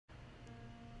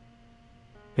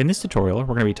In this tutorial, we're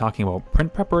going to be talking about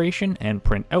print preparation and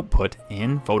print output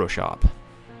in Photoshop.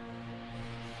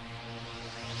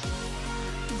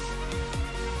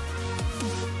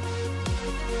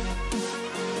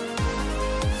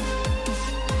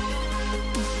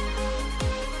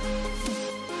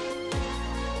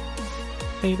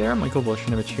 Hey there, Michael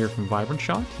Volshinovich here from Vibrant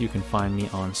Shot. You can find me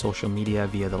on social media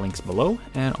via the links below,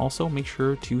 and also make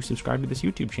sure to subscribe to this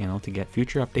YouTube channel to get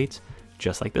future updates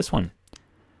just like this one.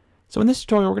 So in this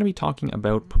tutorial, we're going to be talking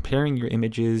about preparing your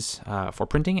images for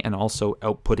printing and also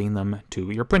outputting them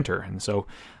to your printer. And so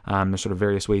there's sort of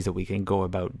various ways that we can go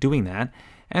about doing that.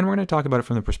 And we're going to talk about it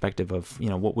from the perspective of,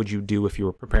 what would you do if you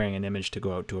were preparing an image to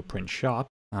go out to a print shop?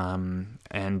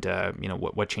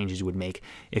 What changes you would make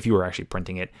if you were actually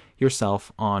printing it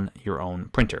yourself on your own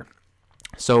printer.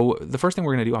 So the first thing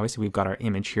we're going to do, obviously we've got our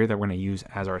image here that we're going to use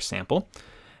as our sample.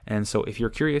 And so if you're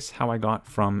curious how I got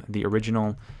from the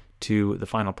original to the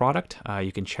final product,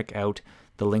 you can check out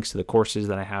the links to the courses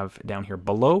that I have down here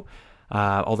below.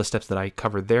 All the steps that I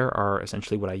covered there are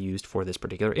essentially what I used for this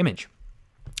particular image.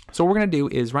 So what we're going to do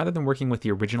is, rather than working with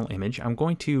the original image, I'm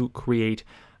going to create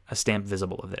a stamp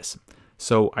visible of this.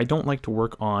 So I don't like to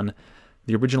work on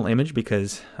the original image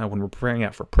because when we're preparing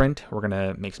it for print, we're going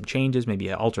to make some changes,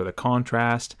 maybe alter the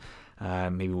contrast,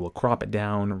 maybe we'll crop it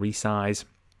down, resize.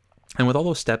 And with all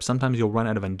those steps, sometimes you'll run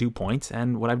out of undo points.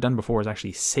 And what I've done before is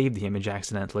actually save the image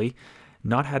accidentally,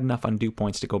 not had enough undo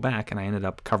points to go back, and I ended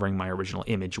up covering my original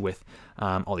image with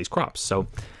all these crops. So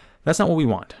that's not what we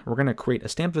want. We're going to create a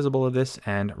stamp visible of this,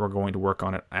 and we're going to work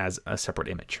on it as a separate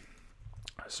image.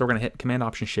 So we're going to hit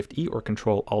Command-Option-Shift-E or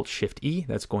Control-Alt-Shift-E.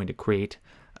 That's going to create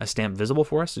a stamp visible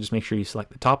for us. So just make sure you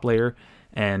select the top layer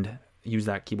and use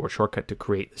that keyboard shortcut to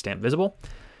create the stamp visible.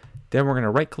 Then we're going to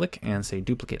right click and say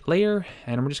duplicate layer,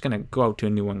 and we're just going to go out to a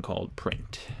new one called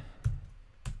print.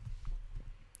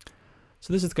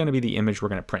 So this is going to be the image we're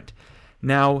going to print.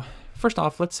 Now, first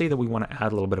off, let's say that we want to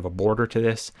add a little bit of a border to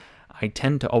this. I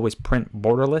tend to always print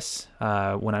borderless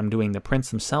when I'm doing the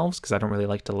prints themselves because I don't really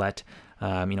like to let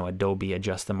Adobe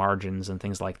adjust the margins and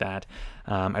things like that.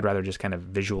 I'd rather just kind of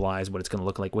visualize what it's going to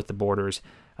look like with the borders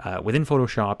within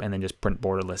Photoshop and then just print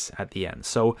borderless at the end.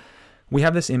 So we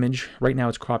have this image. Right now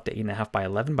it's cropped to 8.5 by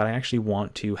 11, but I actually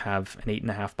want to have an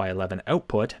 8.5 by 11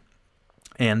 output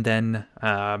and then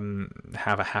have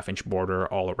a 1/2 inch border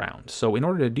all around. So in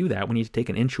order to do that, we need to take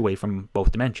an inch away from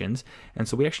both dimensions. And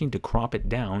so we actually need to crop it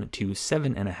down to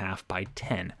 7.5 by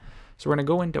 10. So we're going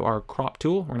to go into our crop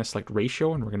tool. We're going to select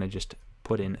ratio, and we're going to just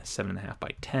put in 7.5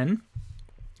 by 10.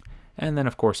 And then,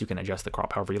 of course, you can adjust the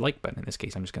crop however you like. But in this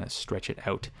case, I'm just going to stretch it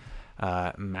out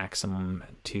maximum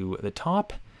to the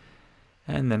top.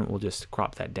 And then we'll just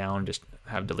crop that down, just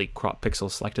have delete crop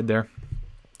pixels selected there.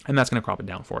 And that's going to crop it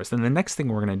down for us. Then the next thing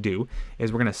we're going to do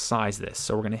is we're going to size this.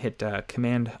 So we're going to hit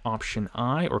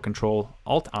Command-Option-I or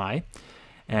Control-Alt-I.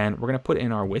 And we're going to put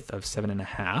in our width of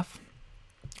 7.5.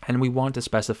 And we want to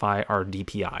specify our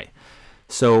DPI.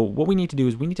 So what we need to do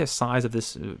is we need to size of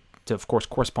this to, of course,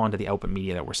 correspond to the output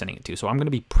media that we're sending it to. So I'm going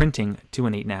to be printing to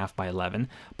an 8.5 by 11,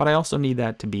 but I also need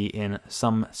that to be in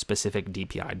some specific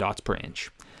DPI, dots per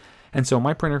inch. And so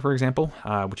my printer, for example,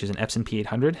 which is an Epson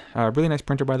P800, really nice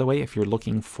printer, by the way, if you're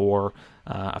looking for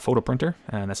a photo printer.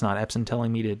 And that's not Epson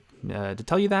telling me to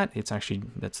tell you that. It's actually,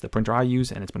 that's the printer I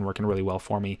use, and it's been working really well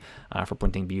for me for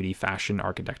printing beauty, fashion,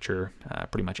 architecture,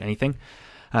 pretty much anything.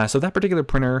 So that particular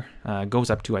printer goes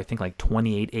up to, I think, like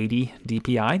 2880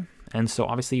 DPI. And so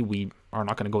obviously we are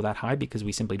not going to go that high because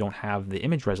we simply don't have the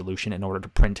image resolution in order to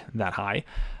print that high.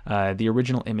 The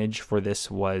original image for this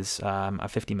was a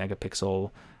 50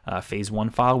 megapixel phase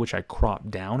 1 file, which I cropped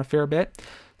down a fair bit.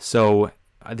 So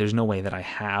there's no way that I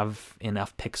have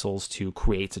enough pixels to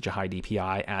create such a high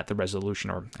DPI at the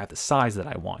resolution or at the size that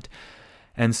I want.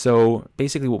 And so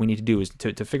basically what we need to do is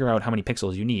to figure out how many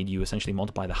pixels you need, you essentially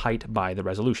multiply the height by the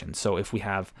resolution. So if we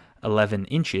have 11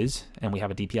 inches and we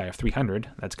have a DPI of 300,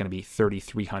 that's going to be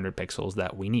 3,300 pixels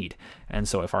that we need. And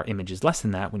so if our image is less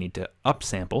than that, we need to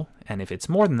upsample. And if it's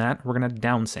more than that, we're going to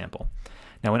downsample.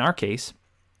 Now in our case,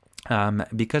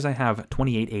 because I have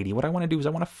 2880, what I want to do is I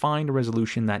want to find a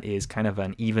resolution that is kind of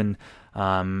an even,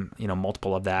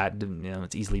 multiple of that.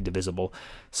 It's easily divisible.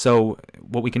 So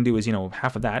what we can do is,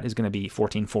 half of that is going to be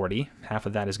 1440, half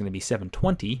of that is going to be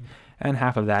 720, and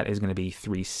half of that is going to be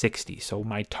 360. So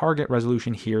my target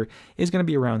resolution here is going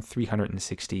to be around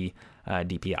 360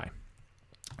 DPI.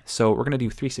 So we're going to do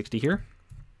 360 here.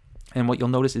 And what you'll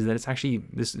notice is that it's actually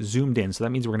this zoomed in. So that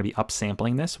means we're going to be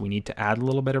upsampling this. We need to add a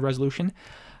little bit of resolution.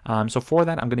 So for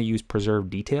that, I'm going to use preserve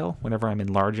detail. Whenever I'm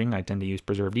enlarging, I tend to use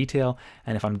preserve detail.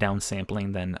 And if I'm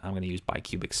downsampling, then I'm going to use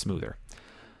bicubic smoother.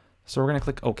 So we're going to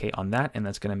click OK on that, and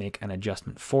that's going to make an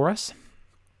adjustment for us.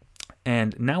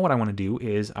 And now what I want to do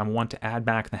is I want to add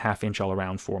back the 1/2 inch all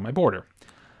around for my border.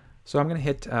 So I'm going to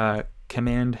hit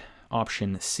Command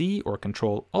Option C or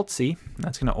Control Alt C.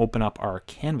 That's going to open up our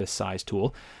canvas size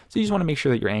tool. So you just want to make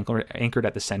sure that you're anchored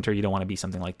at the center. You don't want to be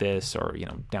something like this or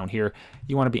down here.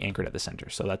 You want to be anchored at the center.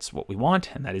 So that's what we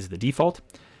want, and that is the default.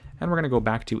 And we're going to go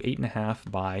back to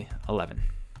 8.5 by 11.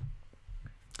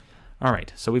 All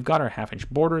right, so we've got our 1/2 inch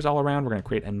borders all around. We're going to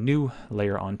create a new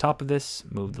layer on top of this,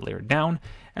 move the layer down,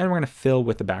 and we're going to fill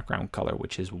with the background color,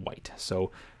 which is white.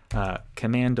 So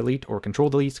Command Delete or Control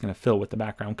Delete is going to fill with the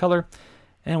background color,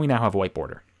 and we now have a white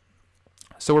border.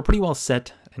 So we're pretty well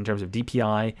set in terms of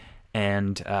DPI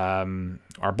and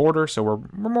our border, so we're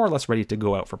more or less ready to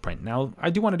go out for print. Now, I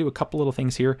do want to do a couple little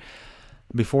things here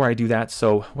before I do that.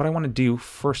 So what I want to do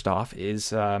first off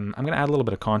is I'm going to add a little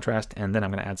bit of contrast, and then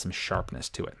I'm going to add some sharpness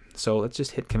to it. So let's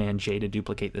just hit Command J to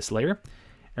duplicate this layer,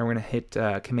 and we're going to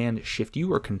hit Command Shift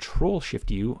U or Control Shift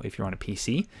U if you're on a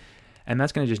PC, and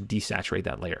that's going to just desaturate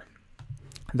that layer.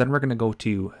 Then we're going to go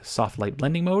to Soft Light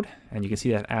Blending Mode, and you can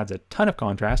see that adds a ton of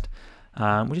contrast,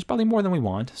 which is probably more than we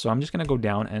want. So I'm just going to go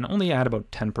down and only add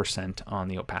about 10% on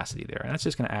the opacity there, and that's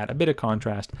just going to add a bit of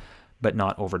contrast, but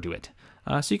not overdo it.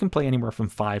 So you can play anywhere from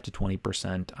 5 to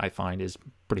 20%, I find is a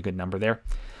pretty good number there.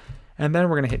 And then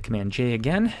we're going to hit Command J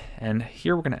again, and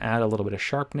here we're going to add a little bit of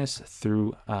sharpness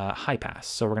through High Pass.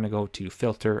 So we're going to go to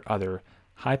Filter, Other,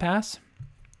 High Pass,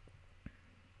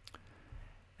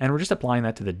 and we're just applying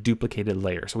that to the duplicated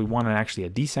layer. So we want actually a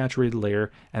desaturated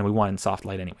layer, and we want in soft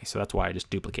light anyway, so that's why I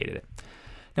just duplicated it.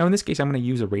 Now in this case, I'm going to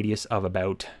use a radius of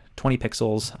about 20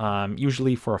 pixels.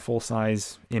 Usually for a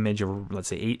full-size image of, let's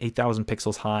say, 8,000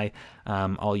 pixels high,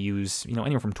 I'll use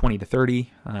anywhere from 20 to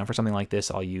 30. For something like this,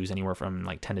 I'll use anywhere from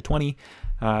like 10 to 20.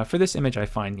 For this image, I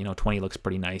find 20 looks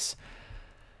pretty nice.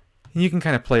 You can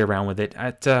kind of play around with it.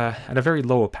 At a very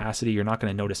low opacity, you're not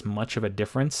going to notice much of a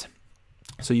difference.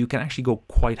 So you can actually go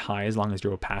quite high as long as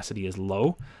your opacity is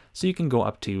low. So you can go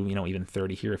up to, even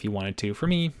 30 here if you wanted to. For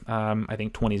me, I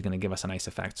think 20 is going to give us a nice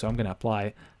effect. So I'm going to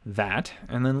apply that.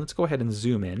 And then let's go ahead and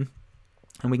zoom in.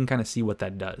 And we can kind of see what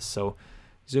that does. So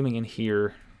zooming in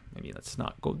here, maybe let's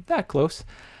not go that close.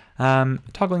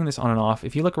 Toggling this on and off,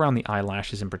 if you look around the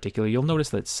eyelashes in particular, you'll notice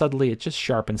that subtly it just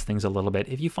sharpens things a little bit.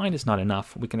 If you find it's not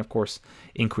enough, we can of course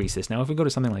increase this. Now if we go to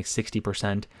something like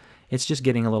 60%, it's just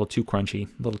getting a little too crunchy,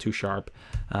 a little too sharp.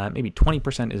 Maybe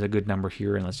 20% is a good number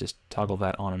here, and let's just toggle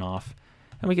that on and off.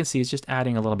 And we can see it's just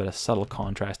adding a little bit of subtle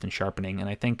contrast and sharpening, and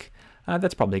I think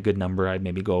that's probably a good number. I'd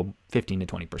maybe go 15 to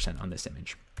 20% on this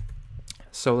image.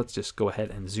 So let's just go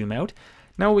ahead and zoom out.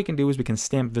 Now what we can do is we can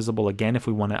stamp visible again if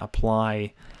we want to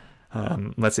apply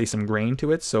let's say some grain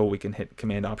to it. So we can hit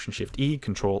Command Option Shift E,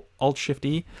 Control Alt Shift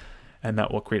E, and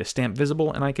that will create a stamp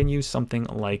visible. And I can use something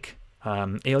like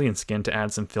alien skin to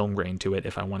add some film grain to it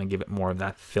if I want to give it more of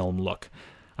that film look.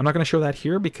 I'm not going to show that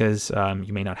here because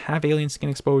you may not have alien skin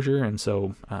exposure, and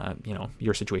so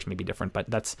your situation may be different.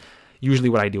 But that's usually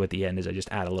what I do at the end, is I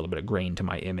just add a little bit of grain to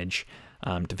my image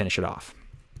to finish it off.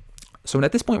 So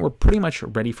at this point, we're pretty much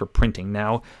ready for printing.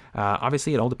 Now,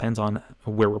 obviously, it all depends on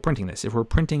where we're printing this. If we're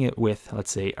printing it with,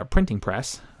 let's say, a printing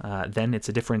press, then it's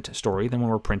a different story than when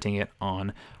we're printing it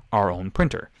on our own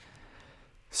printer.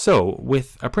 So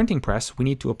with a printing press, we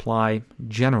need to apply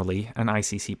generally an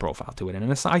ICC profile to it. And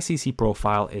this ICC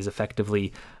profile is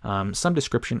effectively some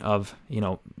description of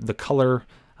the color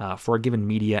for a given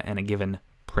media and a given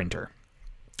printer.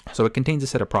 So it contains a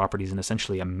set of properties and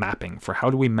essentially a mapping for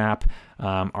how do we map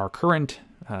our current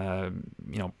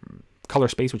color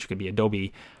space, which could be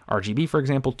Adobe RGB, for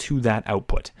example, to that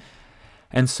output.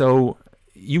 And so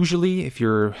usually if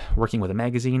you're working with a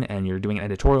magazine and you're doing an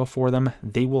editorial for them,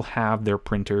 they will have their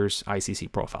printer's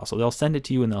ICC profile. So they'll send it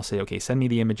to you and they'll say, okay, send me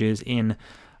the images in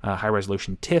high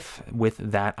resolution TIFF with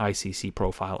that ICC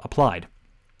profile applied.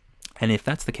 And if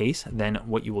that's the case, then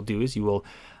what you will do is you will,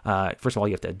 first of all,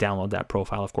 you have to download that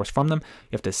profile, of course, from them.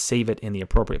 You have to save it in the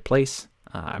appropriate place.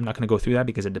 I'm not going to go through that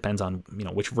because it depends on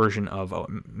which version of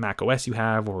Mac OS you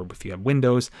have, or if you have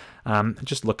Windows.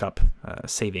 Just look up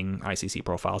saving ICC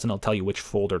profiles, and it'll tell you which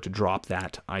folder to drop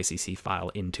that ICC file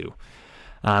into.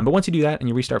 But once you do that and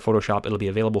you restart Photoshop, it'll be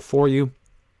available for you.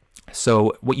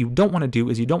 So what you don't want to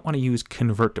do is you don't want to use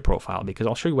convert to profile, because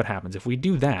I'll show you what happens. If we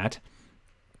do that,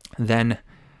 then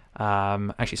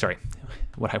actually, sorry,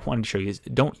 what I wanted to show you is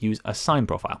don't use assign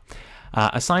profile.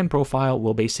 Assign profile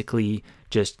will basically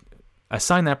just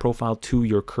assign that profile to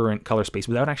your current color space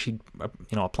without actually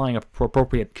applying a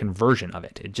appropriate conversion of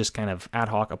it. It just kind of ad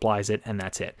hoc applies it, and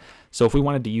that's it. So if we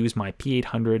wanted to use my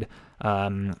P800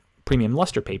 premium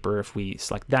luster paper, if we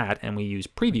select that and we use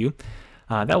preview,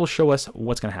 that will show us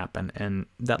what's going to happen, and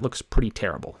that looks pretty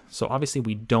terrible. So obviously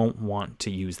we don't want to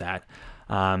use that.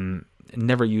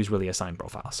 Never use really assign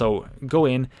profile. So go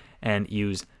in and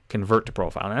use convert to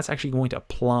profile, and that's actually going to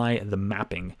apply the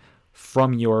mapping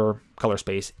from your color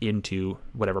space into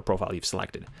whatever profile you've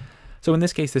selected. So in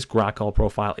this case, this Gracal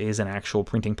profile is an actual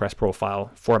printing press profile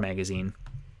for a magazine.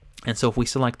 And so if we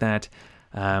select that,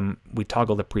 we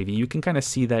toggle the preview, you can kind of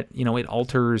see that, you know, it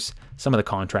alters some of the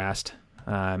contrast.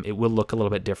 It will look a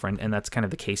little bit different, and that's kind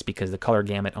of the case because the color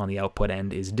gamut on the output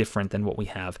end is different than what we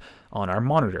have on our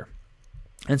monitor.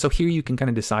 And so here you can kind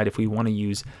of decide if we want to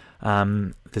use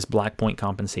this black point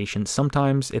compensation.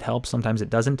 Sometimes it helps, sometimes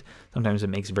it doesn't. Sometimes it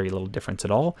makes very little difference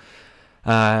at all.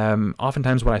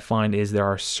 Oftentimes what I find is there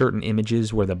are certain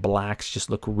images where the blacks just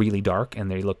look really dark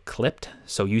and they look clipped.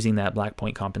 So using that black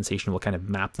point compensation will kind of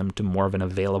map them to more of an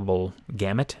available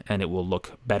gamut, and it will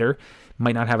look better.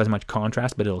 Might not have as much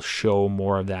contrast, but it'll show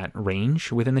more of that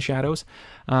range within the shadows.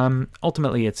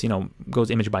 Ultimately, it's, you know, goes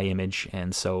image by image,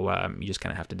 and so you just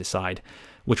kind of have to decide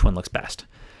which one looks best.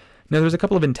 Now there's a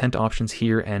couple of intent options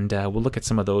here, and we'll look at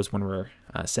some of those when we're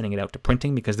sending it out to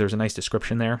printing, because there's a nice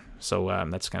description there. So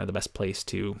that's kind of the best place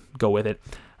to go with it.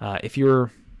 If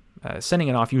you're sending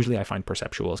it off, usually I find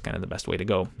perceptual is kind of the best way to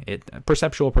go.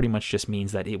 Perceptual pretty much just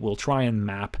means that it will try and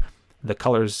map the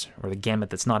colors or the gamut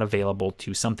that's not available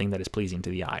to something that is pleasing to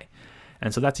the eye.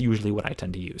 And so that's usually what I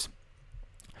tend to use.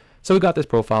 So we got this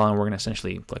profile, and we're going to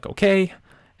essentially click OK,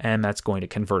 and that's going to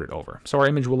convert it over. So our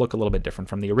image will look a little bit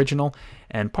different from the original,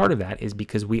 and part of that is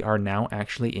because we are now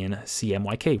actually in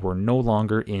CMYK. We're no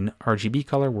longer in RGB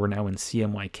color, we're now in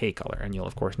CMYK color, and you'll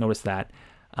of course notice that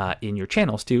in your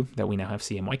channels too, that we now have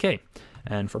CMYK.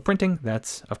 And for printing,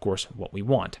 that's of course what we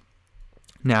want.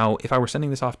 Now, if I were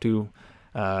sending this off to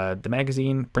the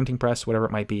magazine, printing press, whatever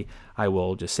it might be, I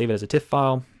will just save it as a TIFF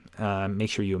file,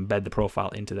 make sure you embed the profile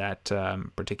into that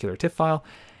particular TIFF file,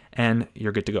 and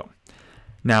you're good to go.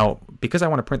 Now, because I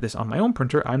want to print this on my own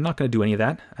printer, I'm not going to do any of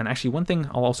that. And actually, one thing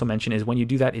I'll also mention is when you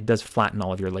do that, it does flatten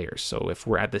all of your layers. So if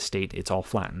we're at this state, it's all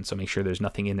flattened. So make sure there's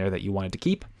nothing in there that you wanted to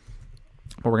keep.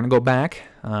 But we're going to go back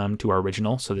to our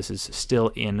original. So this is still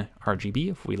in RGB.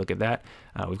 If we look at that,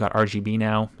 we've got RGB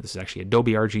now. This is actually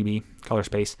Adobe RGB color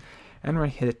space. And we're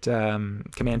going to hit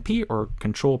Command P or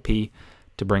Control P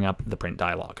to bring up the print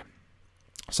dialog.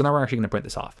 So now we're actually going to print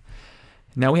this off.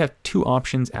 Now we have two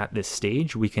options at this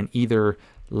stage. We can either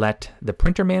let the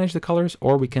printer manage the colors,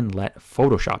 or we can let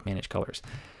Photoshop manage colors.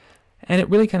 And it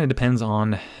really kind of depends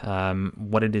on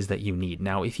what it is that you need.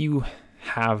 Now, if you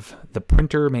have the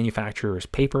printer manufacturer's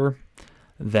paper,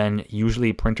 then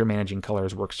usually printer managing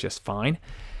colors works just fine.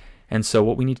 And so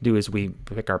what we need to do is we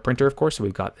pick our printer, of course. So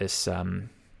we've got this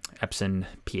Epson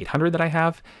P800 that I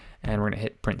have, and we're going to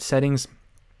hit Print Settings.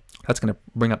 That's going to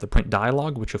bring up the print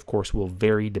dialog, which of course will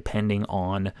vary depending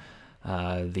on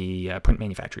the print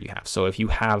manufacturer you have. So if you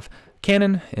have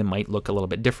Canon, it might look a little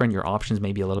bit different. Your options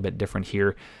may be a little bit different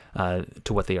here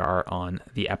to what they are on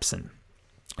the Epson.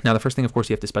 Now the first thing, of course,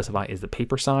 you have to specify is the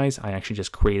paper size. I actually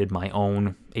just created my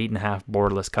own 8.5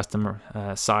 borderless custom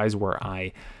size where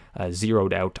I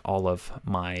zeroed out all of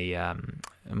my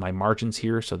my margins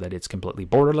here so that it's completely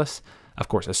borderless. Of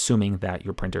course, assuming that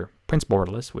your printer prints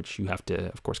borderless, which you have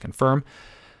to, of course, confirm.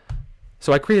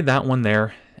 So I created that one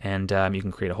there, and you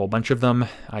can create a whole bunch of them.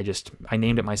 I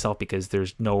named it myself because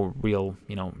there's no real,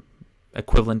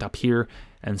 equivalent up here,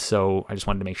 and so I just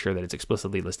wanted to make sure that it's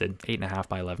explicitly listed 8.5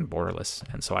 by 11 borderless.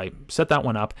 And so I set that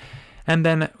one up, and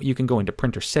then you can go into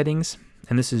printer settings,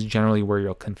 and this is generally where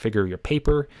you'll configure your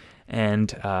paper and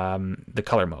the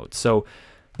color mode. So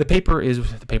the paper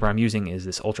I'm using is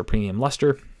this ultra premium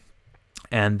luster.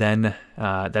 And then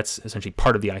that's essentially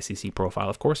part of the ICC profile,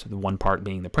 of course, the one part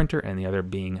being the printer and the other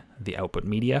being the output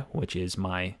media, which is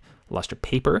my luster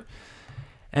paper.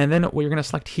 And then what you're going to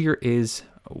select here is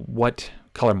what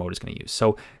color mode is going to use.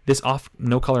 So this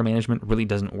no color management really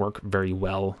doesn't work very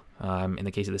well in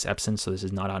the case of this Epson, so this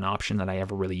is not an option that I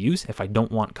ever really use. If I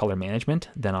don't want color management,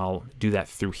 then I'll do that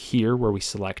through here where we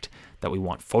select that we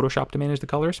want Photoshop to manage the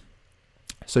colors.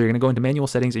 So you're going to go into manual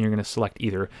settings, and you're going to select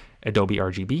either Adobe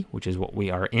RGB, which is what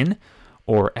we are in,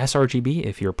 or sRGB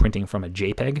if you're printing from a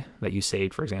JPEG that you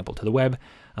saved, for example, to the web.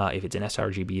 If it's an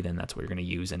sRGB, then that's what you're going to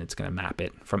use, and it's going to map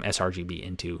it from sRGB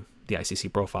into the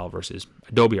ICC profile versus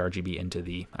Adobe RGB into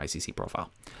the ICC profile.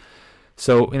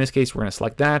 So in this case, we're going to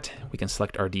select that. We can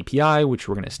select our DPI, which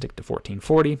we're going to stick to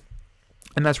 1440,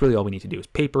 and that's really all we need to do is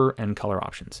paper and color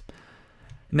options.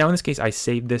 Now in this case, I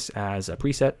saved this as a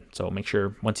preset, so make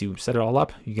sure once you set it all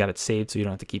up, you got it saved so you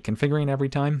don't have to keep configuring every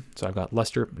time. So I've got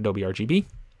luster Adobe RGB,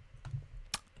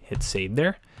 hit save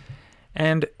there,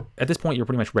 and at this point you're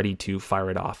pretty much ready to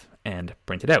fire it off and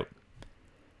print it out.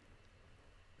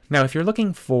 Now, if you're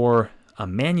looking for a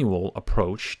manual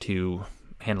approach to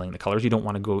handling the colors, you don't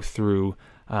want to go through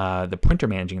the printer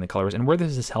managing the colors. And where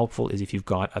this is helpful is if you've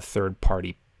got a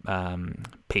third-party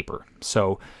paper.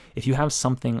 So if you have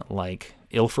something like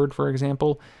Ilford, for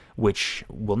example, which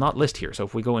will not list here. So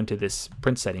if we go into this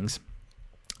print settings,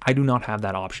 I do not have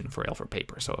that option for Ilford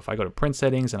paper. So if I go to print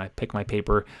settings and I pick my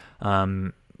paper,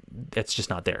 it's just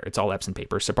not there. It's all Epson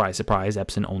paper. Surprise, surprise,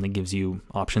 Epson only gives you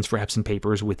options for Epson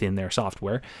papers within their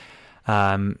software.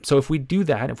 So if we do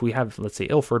that, if we have, let's say,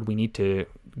 Ilford, we need to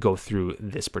go through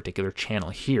this particular channel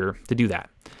here to do that.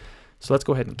 So let's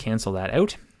go ahead and cancel that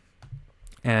out.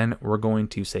 And we're going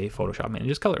to say Photoshop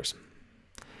manages colors.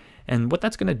 And what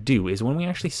that's going to do is when we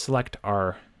actually select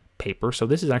our paper, so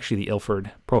this is actually the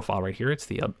Ilford profile right here. It's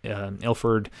the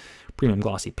Ilford premium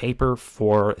glossy paper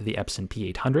for the Epson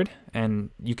P800, and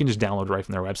you can just download right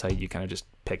from their website. You kind of just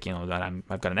pick, you know, that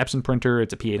I've got an Epson printer,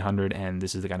 it's a P800, and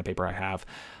this is the kind of paper I have,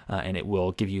 and it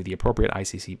will give you the appropriate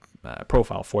ICC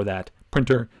profile for that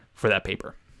printer for that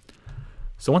paper.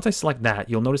 So once I select that,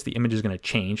 you'll notice the image is going to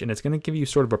change, and it's going to give you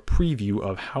sort of a preview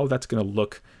of how that's going to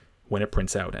look when it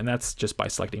prints out, and that's just by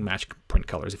selecting match print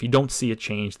colors. If you don't see it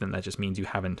change, then that just means you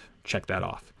haven't checked that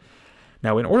off.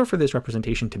 Now, in order for this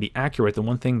representation to be accurate, the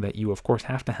one thing that you of course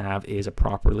have to have is a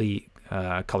properly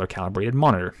color calibrated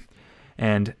monitor.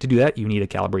 And to do that, you need a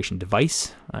calibration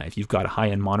device. If you've got a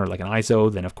high-end monitor like an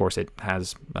ISO, then of course it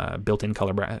has built-in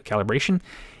calibration.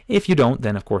 If you don't,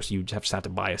 then of course you just have to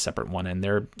buy a separate one, and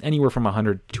they're anywhere from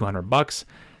 $100 to $200.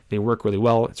 They work really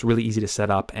well. It's really easy to set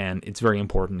up, and it's very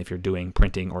important if you're doing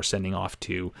printing or sending off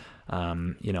to,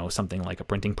 you know, something like a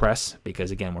printing press,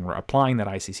 because again, when we're applying that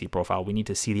ICC profile, we need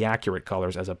to see the accurate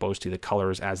colors as opposed to the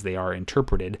colors as they are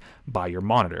interpreted by your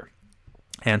monitor.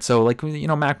 And so, like, you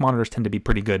know, Mac monitors tend to be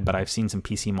pretty good, but I've seen some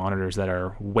PC monitors that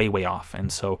are way, way off.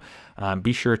 And so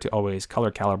be sure to always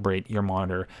color calibrate your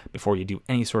monitor before you do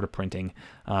any sort of printing,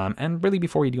 and really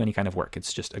before you do any kind of work.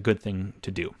 It's just a good thing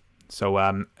to do. So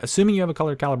assuming you have a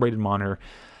color calibrated monitor,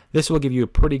 this will give you a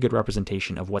pretty good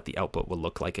representation of what the output will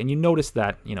look like. And you notice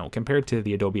that, you know, compared to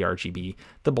the Adobe RGB,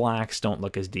 the blacks don't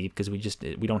look as deep because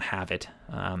we don't have it.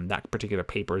 That particular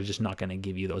paper is just not going to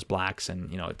give you those blacks,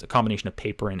 and, you know, it's a combination of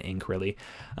paper and ink really.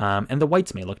 And the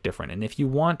whites may look different. And if you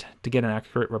want to get an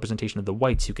accurate representation of the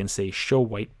whites, you can say show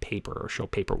white paper or show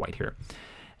paper white here.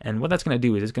 And what that's going to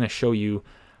do is it's going to show you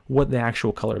what the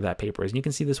actual color of that paper is. And you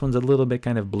can see this one's a little bit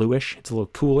kind of bluish. It's a little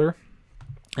cooler.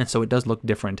 And so it does look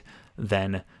different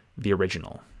than the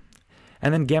original.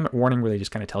 And then gamut warning really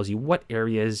just kind of tells you what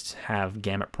areas have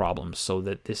gamut problems, so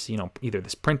that this, you know, either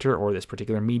this printer or this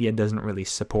particular media doesn't really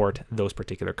support those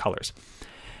particular colors.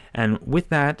 And with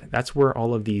that, that's where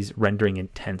all of these rendering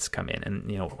intents come in.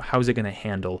 And, you know, how is it going to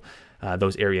handle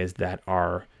those areas that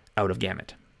are out of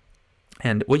gamut?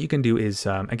 And what you can do is,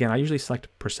 again, I usually select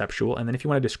perceptual, and then if you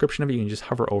want a description of it, you can just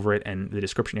hover over it, and the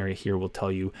description area here will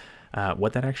tell you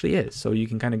what that actually is. So you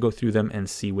can kind of go through them and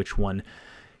see which one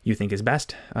you think is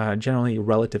best. Generally,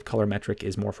 relative color metric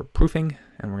is more for proofing,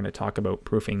 and we're going to talk about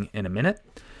proofing in a minute.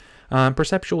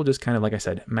 Perceptual just kind of, like I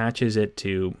said, matches it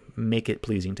to make it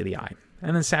pleasing to the eye.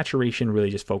 And then saturation really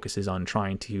just focuses on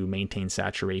trying to maintain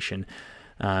saturation.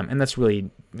 And that's really,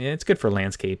 it's good for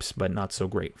landscapes, but not so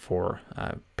great for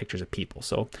pictures of people.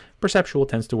 So perceptual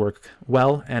tends to work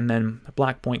well. And then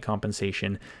black point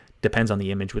compensation depends on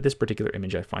the image. With this particular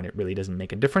image, I find it really doesn't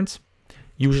make a difference.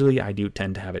 Usually I do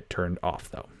tend to have it turned off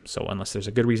though. So unless there's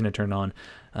a good reason to turn on,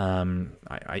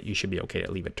 you should be okay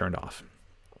to leave it turned off.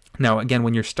 Now, again,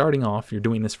 when you're starting off, you're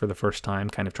doing this for the first time,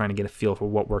 kind of trying to get a feel for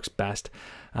what works best.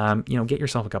 You know, get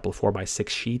yourself a couple of 4x6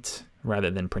 sheets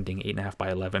rather than printing 8.5 by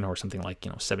 11 or something like,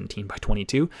 you know, 17 by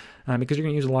 22, because you're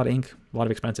going to use a lot of ink, a lot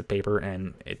of expensive paper,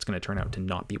 and it's going to turn out to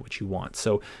not be what you want.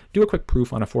 So do a quick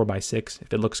proof on a 4x6.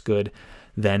 If it looks good,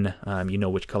 then you know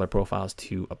which color profiles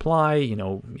to apply. You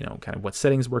know, kind of what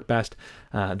settings work best.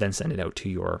 Then send it out to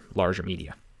your larger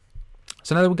media.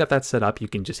 So now that we've got that set up, you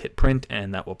can just hit print,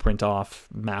 and that will print off,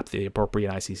 map the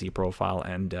appropriate ICC profile,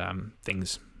 and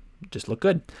things just look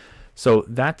good. So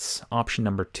that's option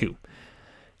number 2.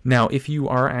 Now, if you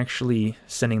are actually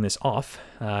sending this off,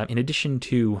 in addition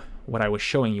to what I was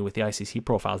showing you with the ICC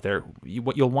profiles there,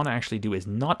 what you'll want to actually do is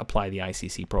not apply the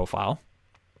ICC profile.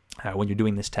 When you're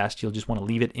doing this test, you'll just want to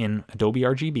leave it in Adobe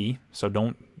RGB, so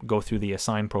don't go through the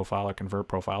assign profile or convert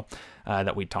profile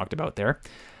that we talked about there.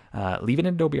 Leave it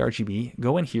in Adobe RGB,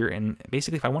 go in here, and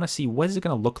basically if I want to see what is it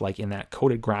going to look like in that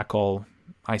coded Grackle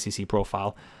ICC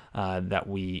profile that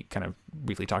we kind of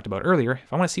briefly talked about earlier,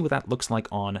 if I want to see what that looks like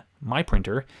on my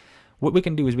printer, what we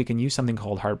can do is we can use something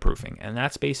called hard proofing, and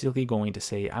that's basically going to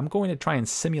say, I'm going to try and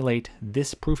simulate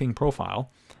this proofing profile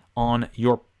on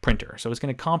your printer. So it's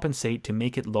going to compensate to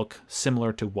make it look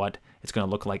similar to what it's going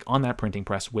to look like on that printing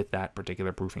press with that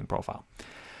particular proofing profile.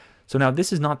 So now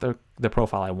this is not the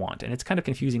profile I want, and it's kind of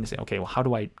confusing to say, okay, well, how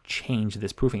do I change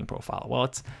this proofing profile? Well,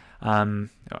 it's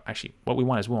actually what we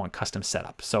want is we want custom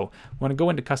setup. So we want to go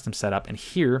into custom setup, and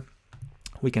here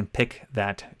we can pick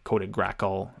that coated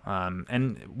grackle.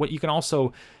 And what you can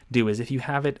also do is if you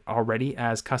have it already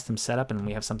as custom setup, and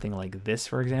we have something like this,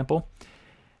 for example,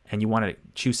 and you want to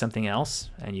choose something else,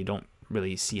 and you don't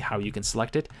really see how you can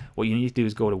select it, what you need to do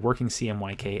is go to working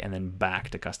CMYK and then back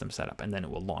to custom setup, and then it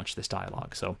will launch this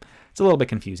dialog. So it's a little bit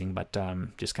confusing, but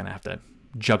just kind of have to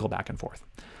juggle back and forth.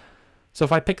 So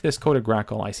if I pick this coated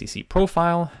grackle ICC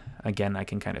profile, again, I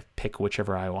can kind of pick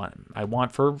whichever I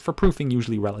want for proofing.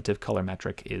 Usually relative color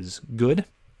metric is good.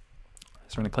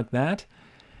 So I'm going to click that.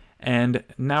 And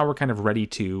now we're kind of ready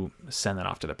to send that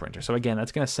off to the printer. So again,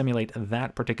 that's going to simulate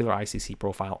that particular ICC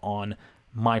profile on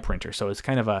my printer. So it's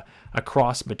kind of a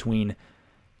cross between,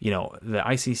 you know, the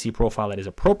ICC profile that is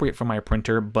appropriate for my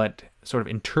printer, but sort of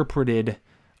interpreted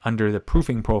under the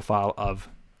proofing profile of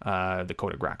the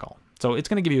coated grackle. So it's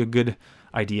going to give you a good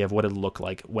idea of what it'll look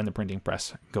like when the printing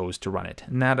press goes to run it.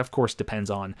 And that, of course, depends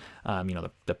on, you know,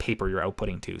 the paper you're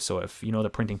outputting to. So if you know the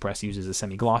printing press uses a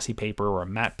semi-glossy paper or a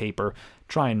matte paper,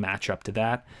 try and match up to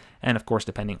that. And of course,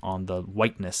 depending on the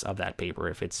whiteness of that paper,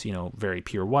 if it's, you know, very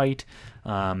pure white,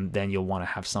 then you'll want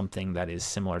to have something that is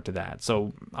similar to that.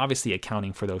 So obviously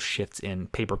accounting for those shifts in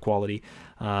paper quality,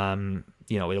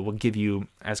 you know, it will give you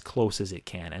as close as it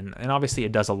can. And obviously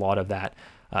it does a lot of that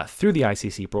through the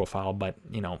ICC profile, but,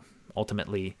 you know,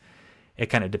 ultimately it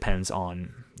kind of depends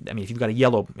on, I mean, if you've got a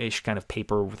yellowish kind of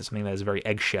paper with something that is very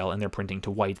eggshell and they're printing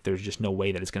to white, there's just no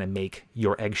way that it's going to make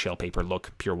your eggshell paper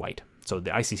look pure white. So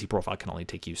the ICC profile can only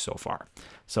take you so far.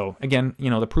 So again, you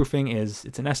know, the proofing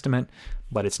it's an estimate,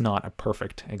 but it's not a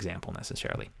perfect example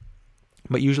necessarily.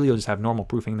 But usually you'll just have normal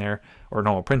proofing there, or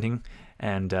normal printing,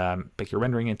 and pick your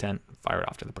rendering intent, fire it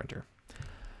off to the printer.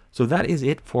 So that is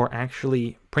it for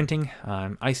actually printing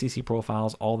ICC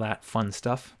profiles, all that fun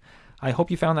stuff. I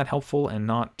hope you found that helpful and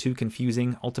not too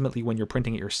confusing. Ultimately, when you're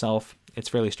printing it yourself, it's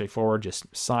fairly straightforward. Just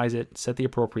size it, set the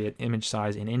appropriate image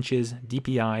size in inches,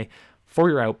 DPI for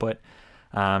your output.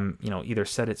 You know, either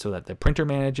set it so that the printer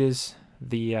manages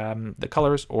the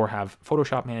colors, or have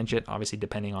Photoshop manage it, obviously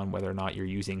depending on whether or not you're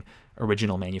using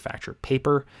original manufacturer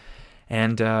paper.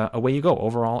 And away you go.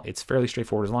 Overall, it's fairly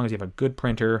straightforward. As long as you have a good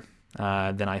printer,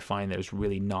 then I find there's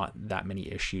really not that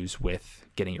many issues with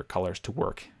getting your colors to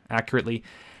work accurately.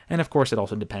 And of course, it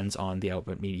also depends on the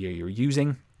output media you're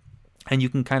using. And you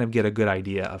can kind of get a good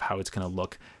idea of how it's going to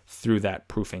look through that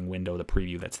proofing window, the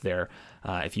preview that's there.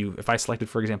 If I selected,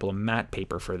 for example, a matte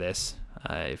paper for this,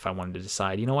 if I wanted to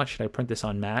decide, you know what, should I print this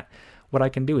on matte? What I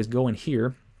can do is go in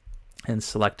here and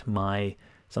select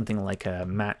something like a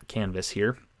matte canvas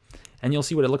here. And you'll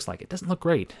see what it looks like. It doesn't look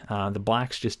great. The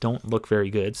blacks just don't look very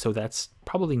good. So that's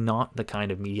probably not the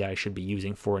kind of media I should be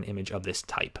using for an image of this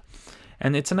type.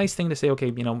 And it's a nice thing to say,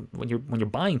 okay, you know, when you're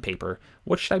buying paper,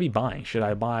 what should I be buying? Should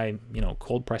I buy, you know,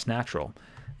 cold press natural?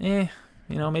 You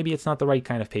know, maybe it's not the right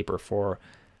kind of paper for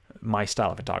my style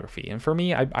of photography. And for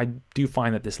me, I do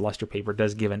find that this luster paper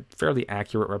does give a fairly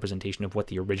accurate representation of what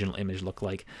the original image looked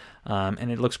like.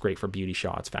 And it looks great for beauty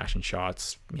shots, fashion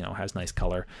shots, you know, has nice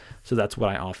color. So that's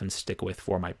what I often stick with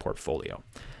for my portfolio.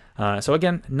 So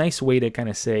again, nice way to kind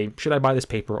of say, should I buy this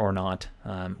paper or not,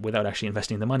 without actually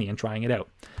investing the money and trying it out.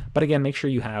 But again, make sure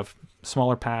you have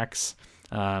smaller packs,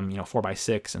 you know,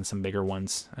 4x6 and some bigger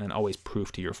ones, and always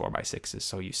proof to your 4x6s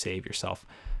so you save yourself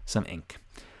some ink.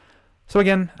 So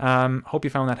again, hope you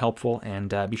found that helpful,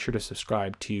 and be sure to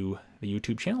subscribe to the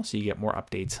YouTube channel so you get more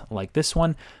updates like this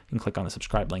one. You can click on the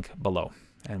subscribe link below,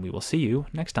 and we will see you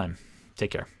next time.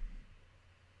 Take care.